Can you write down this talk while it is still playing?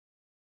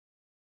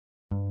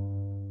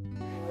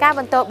ការ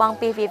បន្តបង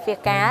ពីវិ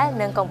ការ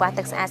និងកង្វះ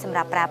ទឹកស្អាតសម្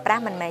រាប់ប្រើប្រា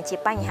ស់មិនមែនជា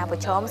បញ្ហាប្រ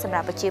ឈមសម្រា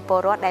ប់ប្រជាពល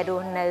រដ្ឋដែលរ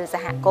ស់នៅស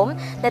ហគមន៍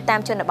នៅតាម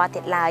ជនបទ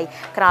ទៀតឡើយ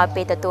ក្រោយ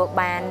ពេលទទួល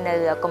បាននៅ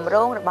គម្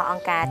រោងរបស់អ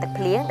ង្គការទឹក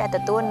ភ្លៀងដែលទ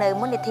ទួលនៅ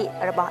មូលនិធិ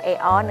របស់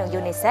AR និង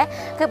UNICEF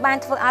គឺបាន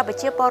ធ្វើឲ្យប្រ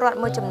ជាពលរដ្ឋ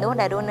មួយចំនួន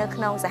ដែលរស់នៅ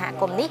ក្នុងសហ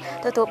គមន៍នេះ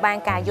ទទួលបាន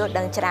ការយល់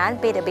ដឹងច្រើន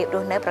ពីរបៀបរ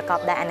ស់នៅប្រកប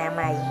ដោយអនា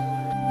ម័យ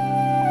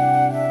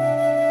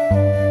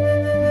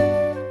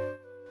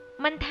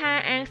មិនថា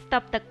អាងស្តុ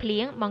បទឹកភ្លៀ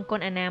ងបង្គ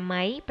ន់អនា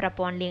ម័យប្រ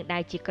ព័ន្ធលាង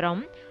ដៃជាក្រុម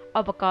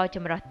ឧបករណ៍ច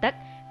ម្រោះទឹក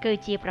គឺ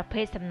ជាប្រ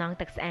ភេទសំណង់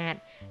ទឹកស្អាត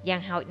យ៉ា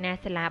ងហោចណាស់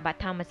សាលាប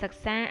ឋមសិក្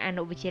សាអ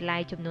នុវិទ្យាល័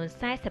យចំនួន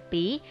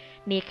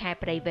42នាខេត្ត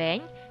ព្រៃវែង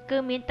គឺ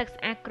មានទឹក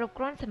ស្អាតគ្រប់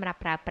គ្រាន់សម្រាប់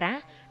ប្រើប្រាស់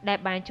ដែល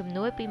បានជំ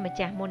នួយពីម្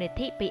ចាស់មូលនិ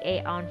ធិ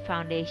PAON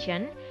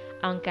Foundation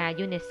អង្គការ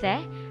UNICEF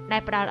ដែ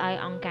លផ្ដល់ឲ្យ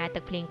អង្គការទឹ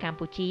កភ្លៀងកម្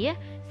ពុជា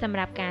សម្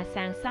រាប់ការ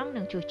សាងសង់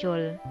និងជួសជុល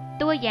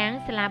តួយ៉ាង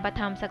សាលាប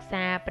ឋមសិក្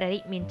សាព្រះរា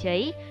ជមានជ័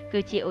យគឺ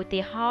ជាឧ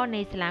ទាហរណ៍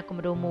នៃសាលាគំ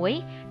រូមួយ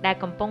ដែល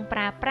កំពុងប្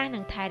រើប្រាស់និ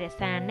ងថែរក្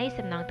សានៃ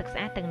សំណង់ទឹកស្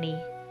អាតទាំងនេះ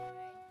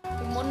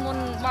មុន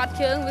បាត់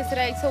ជើងវាស្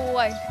រែកសួ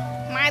រ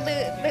ម៉ែទៅ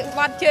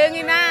បាត់ជើង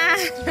ឯណា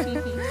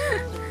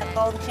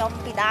កូនខ្ញុំ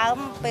ពីដើម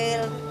ពេល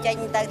ចេញ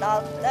ទៅដ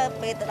ល់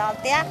ពេលទៅដល់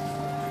ផ្ទះ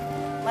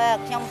មើល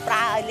ខ្ញុំប្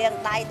រើឲ្យលាង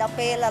ដៃដល់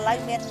ពេលឥឡូវ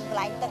មានកន្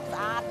លែងទឹកស្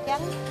អាតអញ្ចឹ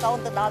ងកូន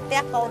ទៅដល់ផ្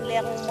ទះកូនលា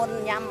ងមុន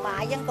ញ៉ាំបា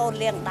យអញ្ចឹងកូន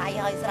លាងដៃ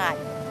ឲ្យស្រេច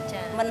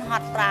មិនហ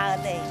ត់ប្រើ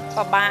ទេ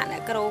ពិបាកអ្ន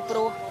កគ្រូព្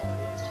រោះ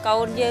កូ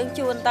នយើង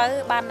ជួនទៅ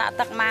បានដាក់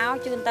ទឹកមក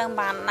ជួនទៅ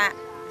បានដាក់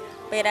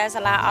ពេលដែល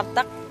សាលាអត់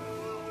ទឹក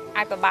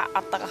អាចពិបាកអ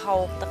ត់ទឹកហូ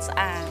បទឹកស្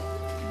អាត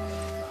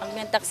អត់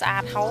មានទឹកស្អា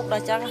តហូបដ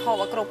ល់ចឹងហូប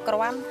ឲ្យគ្រប់គ្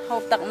រាន់ហូ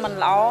បទឹកមិន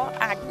ល្អ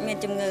អាចមាន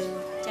ជំងឺ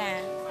ចា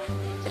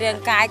រាង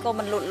កាយក៏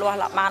មិនលូតលា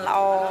ស់បានល្អ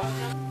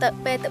ទៅ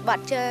ពេលទៅបា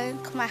ត់ជើង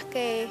ខ្មាស់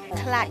គេ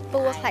ខ្លាចព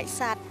ស់ខ្លាច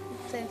សត្វ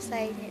ផ្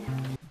សេងនេះ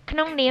ក្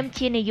នុងនាម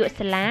ជានាយក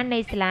សាលានៃ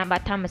សាលាប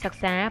ឋមសិក្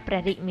សាព្រះ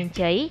រាជមាន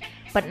ជ័យ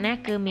ប៉ុន្តែ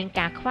គឺមាន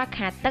ការខ្វះ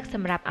ខាតទឹកស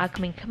ម្រាប់ឲ្យ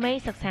ក្មេង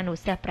ៗសិក្សានុ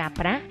សិស្សប្រើ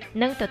ប្រាស់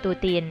និងទទួល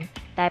ទាន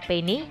តែពេ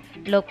លនេះ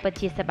លោកពិត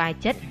ជាសប្បាយ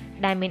ចិត្ត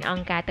ដែលមានអ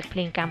ង្គការទឹកភ្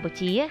លៀងកម្ពុ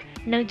ជា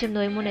និងជំ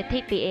នួយមូលនិធិ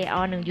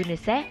PAR និង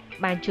UNICEF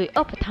បានជួយ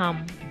ឧបត្ថម្ភ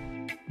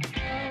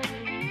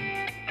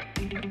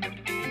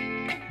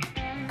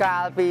កា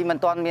លពីមិន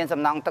ទាន់មាន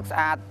សំណង់ទឹកស្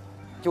អាត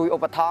ជួយឧ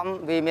បត្ថម្ភ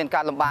វាមាន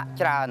ការលំបាក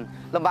ច្រើន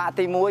លំបាក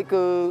ទី1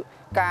គឺ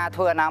ការ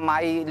ធ្វើអនាម័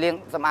យលាង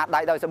សម្អាតដៃ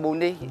ដោយសាប៊ូ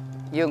នេះ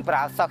យើងប្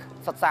រើសិស្ស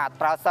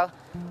ប្រើសិស្ស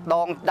ដ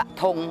ងដាក់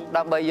ធុង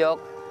ដើម្បីយក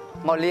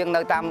មកលាង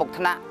នៅតាមមុខ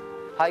ថ្នាក់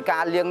ហើយកា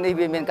រលាងនេះ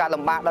វាមានការ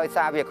លំបាកដោយ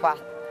សារវាខ្វះ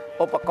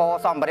ឧបករណ៍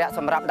សម្ភារៈស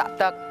ម្រាប់ដាក់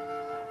ទឹក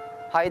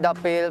ហើយដល់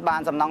ពេលបា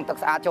នសំណង់ទឹក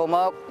ស្អាតចូលម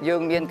កយើ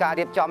ងមានការ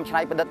រៀបចំច្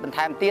នៃប្រឌិតបន្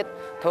ថែមទៀត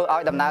ធ្វើឲ្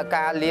យដំណើរ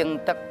ការលាង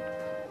ទឹក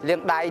លា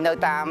ងដៃនៅ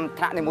តាម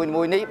ថ្នាក់នី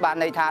មួយៗនេះបាន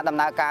ន័យថាដំ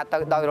ណើរការទៅ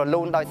ដោយរ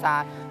លូនដោយសារ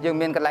យើង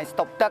មានកន្លែងស្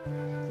តុបទឹក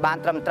បាន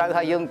ត្រឹមត្រូវ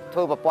ហើយយើងធ្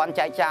វើប្រព័ន្ធ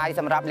ចែកចាយ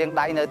សម្រាប់លាង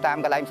ដៃនៅតាម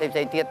កន្លែងផ្សេងៗ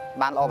ទៀត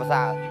បានល្អប្រ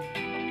សើរ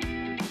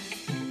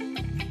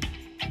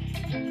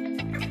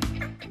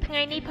ថ្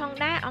ងៃនេះផង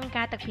ដែរអង្គ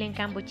ការទឹកភ្លៀង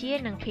កម្ពុជា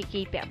និងភា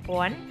គីពាក់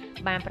ព័ន្ធ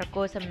បានប្រគ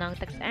ល់សំណង់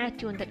ទឹកស្អាត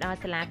ជូនទៅដល់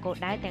សាលាគោល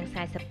ដៅទាំង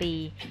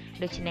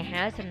42ដូច្នេះ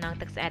ហើយសំណង់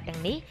ទឹកស្អាតទាំ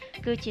ងនេះ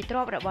គឺជាទ្រ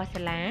ព្យរបស់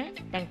សាលា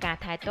ទាំងការ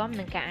ថែទាំ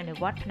និងការអនុ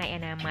វត្តផ្នែកអ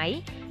នាម័យ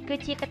គឺ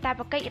ជាកាត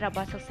ព្វកិច្ចរប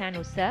ស់សិស្សា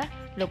នុសិស្ស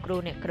លោកគ្រូ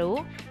អ្នកគ្រូ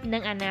និ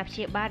ងអាណាព្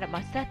យាបាលរប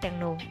ស់សិស្សទាំង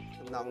នោះ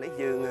សំណង់នេះ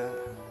យើង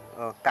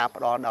ការ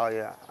ផ្ដល់ដោយ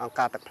អង្គ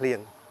ការទឹកភ្លៀង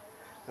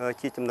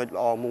ជាចំណុច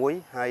ល្អមួយ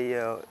ហើយ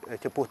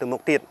ចំពោះទៅមុ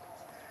ខទៀត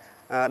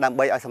ដើម្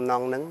បីឲ្យសំណ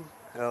ង់នឹង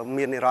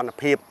មាននិរន្តរ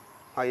ភាព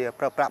ហើយ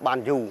ប្រើប្រាស់បាន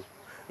យូរ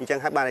អញ្ចឹង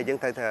ហើយបានយើង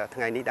ទៅថ្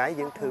ងៃនេះដែរ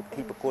យើងធ្វើពិ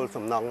ធីប្រគល់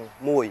សំណង់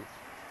មួយ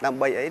ដើម្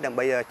បីអីដើម្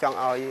បីចង់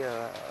ឲ្យ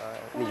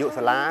នាយក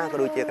សាលាក៏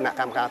ដូចជាគណៈ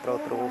កម្មការត្រួត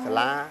ត្រងសា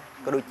លា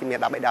ក៏ដូចជាមា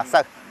តាបិតាសិ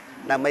ស្ស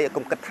ដើម្បីឲ្យ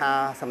គុំគិតថា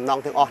សំណ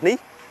ង់ទាំងអស់នេះ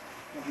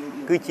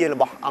គឺជារ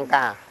បស់អង្គ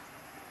ការ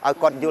ឲ្យ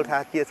គាត់យល់ថា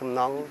ជាសំ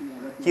ណង់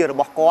ជារ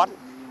បស់គាត់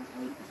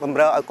បំ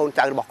រើឲ្យកូន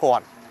ចៅរបស់គា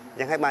ត់អញ្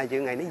ចឹងហើយបានយើ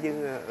ងថ្ងៃនេះយើង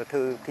ធ្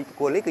វើពិធីប្រ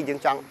គល់នេះគឺយើង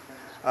ចង់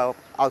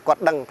ឲ្យគា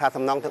ត់ដឹងថា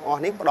សំណង់ទាំងអ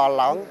ស់នេះផ្ដល់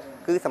ឡើង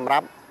គឺសម្រា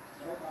ប់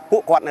ពួ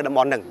កគាត់នៅតំប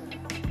ន់ហ្នឹង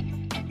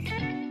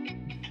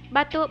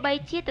បើទោះបី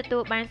ជាទទួ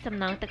លបានសំ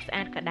ណង់ទឹកស្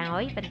អាតក៏ដោ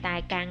យប៉ុន្តែ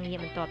ការងារ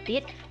បន្តទៀ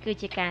តគឺ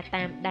ជាការ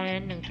តាមដាន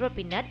និងត្រួត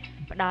ពិនិត្យ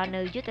ផ្ដល់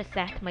នូវយុទ្ធ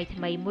សាស្ត្រថ្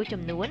មីៗមួយ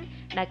ចំនួន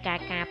ដោយការ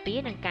ការពារ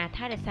និងការ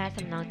ថែរក្សា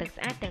សំណង់ទឹក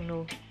ស្អាតទាំង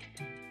នោះ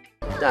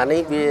ចា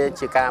នេះវា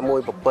ជាការមួយ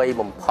ប្រពៃ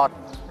បំផុត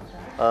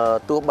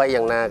ទោះបី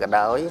យ៉ាងណាក៏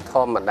ដោយធ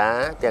ម្មតា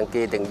ទាំង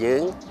គេទាំងយើ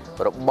ង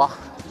របស់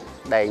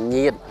ដែល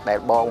ញាតិដែល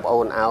បងប្អូ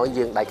នឲ្យ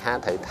យើងដាច់ខាត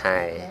ត្រូវថែ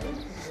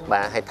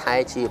បាទឲ្យថែ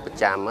ជាប្រ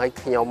ចាំហើយ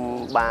ខ្ញុំ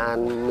បាន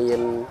មា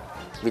ន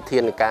វិធា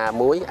នការ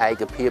មួយឯ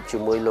កភាពជា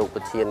មួយលោក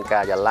ប្រធានកា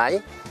រិយាល័យ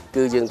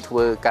គឺយើងធ្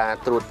វើការ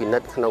ត្រួតពិនិ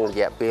ត្យក្នុងរ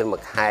យៈពេល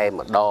1ខែ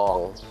ម្ដង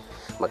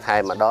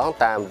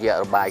តាមរយៈ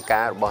របាយ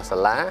ការណ៍របស់សា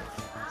លា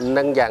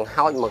និងយ៉ាង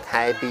ហោច1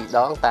ខែ2ដ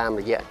ងតាម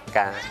រយៈ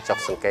ការចុះ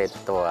សង្កេត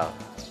ផ្ទាល់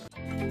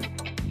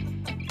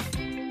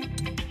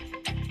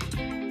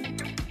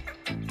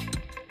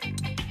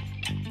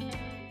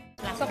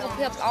សុខ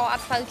ភាពល្អអ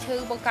ត់ទៅឈឺ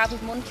បង្កើតពី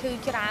មុនឈឺ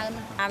ច្រើន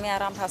មានអា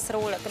រម្មណ៍ថាស្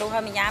រួលគ្រូហើ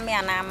យម្យ៉ាងមាន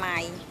អនាម័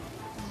យ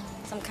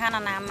សំខាន់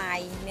អនាម័យ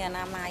មានអ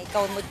នាម័យ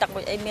កូនមួយទឹក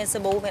មួយអីមានសា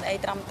ប៊ូមានអី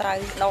ត្រឹមត្រូវ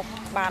ដុស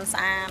បានស្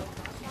អាត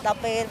ដល់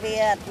ពេលវា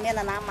មាន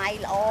អនាម័យ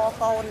ល្អ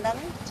កូនហ្នឹង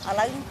ឥ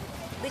ឡូវ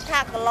ដូចថា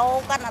គីឡូ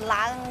កាន់តែ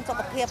ឡើងសុ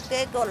ខភាពគេ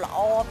ក៏ល្អ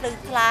ភ្លឺ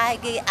ថ្លាឲ្យ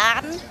គេអា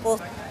នព្រោះ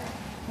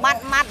ម៉ា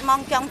ត់មក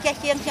ចង់ចេះ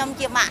ជាងខ្ញុំ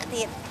ជាម៉ាក់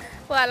ទៀត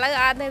ព្រោះឥឡូវ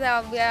អត់ទេតែ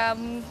វា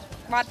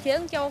បាត់ជើ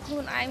ងចូលខ្លួ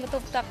នឯងបន្ទ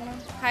ប់ទឹកហ្នឹង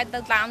ហើយទៅ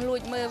តាមលួ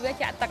ចមើលវា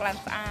ចាក់ទឹកឡើង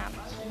ស្អាត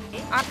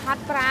អត់ហ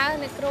ត់ប្រើ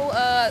អ្នកគ្រូ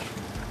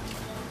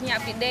ញា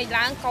ក់ពីដេក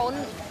ឡើងកូន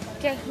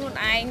ចេះខ្លួន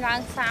ឯងឡើង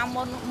សា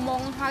មុ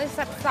ងហើយ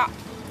សិតសក់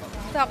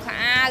ខោ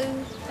អាវ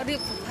រៀប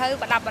សភៅ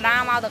បដាប់បដា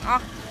មកទាំងអ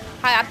ស់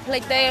ហើយអត់ភ្លេ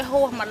ចទេ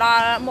ហួសមកដ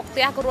ល់មុខផ្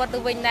ទះក៏រត់ទៅ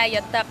វិញដែរយ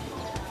កទឹក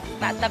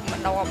ដាក់ទឹកម្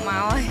ដងមក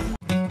ហើយ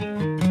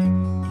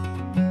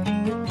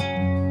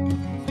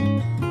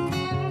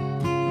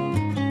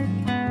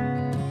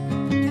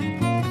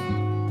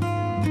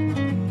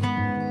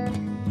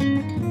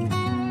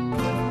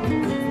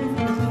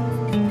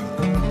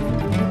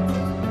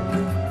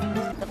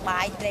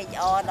បាយត្រេក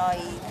អរដោយ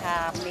ថា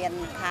មាន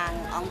ខាង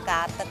អង្គ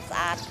ការទឹកស្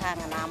អាតខាង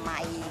អនាម័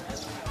យ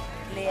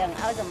លាង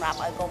ឲ្យសម្រាប់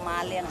ឲ្យកុមា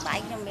រលាងដៃ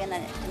ខ្ញុំមាន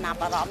ចំណាប់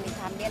អារម្មណ៍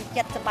ថាមាន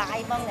ចិត្តសប្បាយ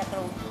ហ្មងអ្នកគ្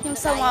រូខ្ញុំ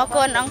សូមអរ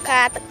គុណអង្គ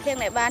ការទឹកភ្លៀង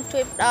ដែលបានជួ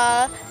យផ្ដ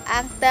ល់អា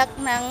ងទឹក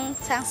និង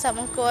សាងសង់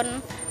អង្គរ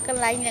ក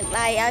ន្លែងលាង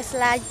ដៃឲ្យស្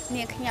លាយ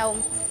នាងខ្ញុំ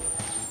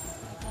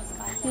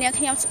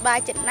សប្បាយ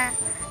ចិត្តណាស់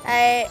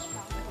ដែល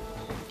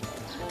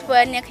ធ្វើ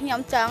នាងខ្ញុំ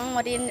ចង់ម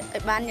ករៀនឲ្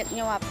យបានញឹក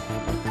ញាប់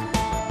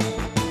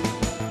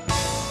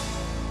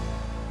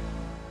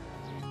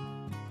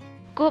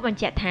គួរបញ្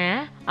ជាក់ថា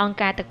អង្គ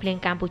ការទឹកភ្លៀង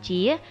កម្ពុ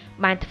ជា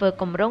បានធ្វើ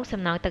គម្រោង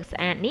សំណង់ទឹកស្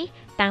អាតនេះ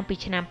តាំងពី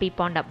ឆ្នាំ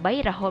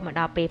2013រហូតមក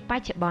ដល់ពេលប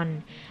ច្ចុប្បន្ន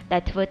ដែ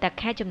លធ្វើតែ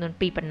ខេត្តចំនួន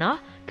2ប៉ុណ្ណោះ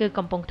គឺ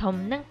កំពង់ធំ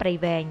និងព្រៃ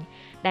វែង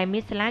ដែលមា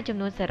នសាលាចំ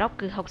នួនសរុប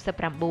គឺ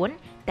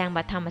69ទាំងប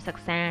ឋមសិ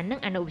ក្សានិង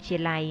អនុវិទ្យា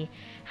ល័យ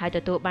ហើយទ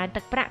ទួលបាន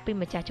ទឹកប្រាក់ពី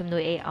ម្ចាស់ជំនួ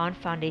យ Aeon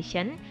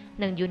Foundation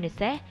និង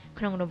UNICEF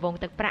ក្នុងរង្វង់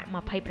ទឹកប្រាក់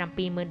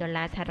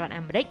$270,000សហរដ្ឋ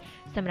អាមេរិក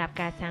សម្រាប់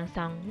ការសាងស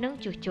ង់និង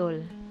ជួសជុល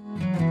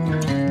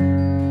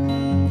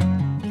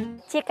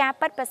ជាការ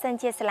ប៉ັດប្រសិន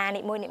ជាសាលា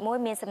នីមួយ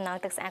ៗមានសំណង់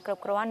ទឹកស្អាតគ្រ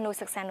ប់គ្រាន់នោះ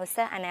សិក្សានុ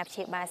សិស្សអាណាព្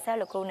យាបាលសិស្ស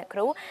លោកគ្រូអ្នកគ្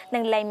រូនឹ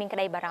ងលែងមានក្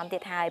តីបារម្ភទៀ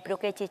តហើយព្រោះ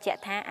គេជឿជាក់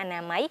ថាអនា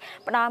ម័យ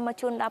ផ្ដល់មក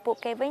ជូនដល់ពួក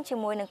គេវិញជា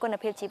មួយនឹងគុណ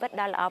ភាពជីវិត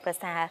ដ៏ល្អប្រ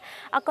សើរ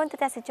អរគុណទស្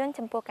សនិកជន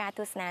ចំពោះការទ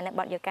ស្សនានៅ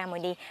បទយកាមួ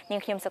យនេះនា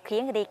ងខ្ញុំសុខៀ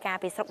ងរាយការ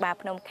ណ៍ពីស្រុកបា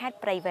ភ្នំខេត្ត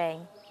ព្រៃវែង